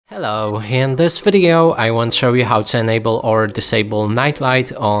Hello, in this video I want to show you how to enable or disable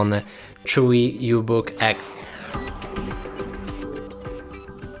nightlight on CHUWI UBOOK X.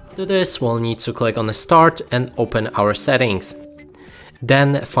 To do this, we'll need to click on the Start and open our settings.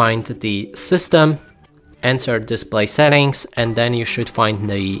 Then find the System, enter Display Settings, and then you should find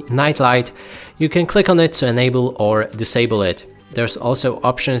the nightlight. You can click on it to enable or disable it. There's also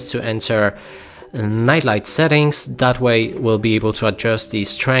options to enter nightlight settings. That way we'll be able to adjust the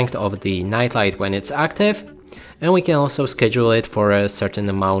strength of the nightlight when it's active, and we can also schedule it for a certain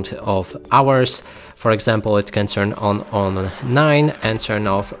amount of hours. For example, it can turn on 9 and turn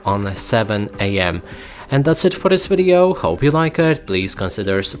off on 7 AM. And that's it for this video. Hope you like it. Please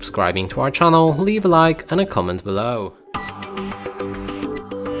consider subscribing to our channel, leave a like and a comment below.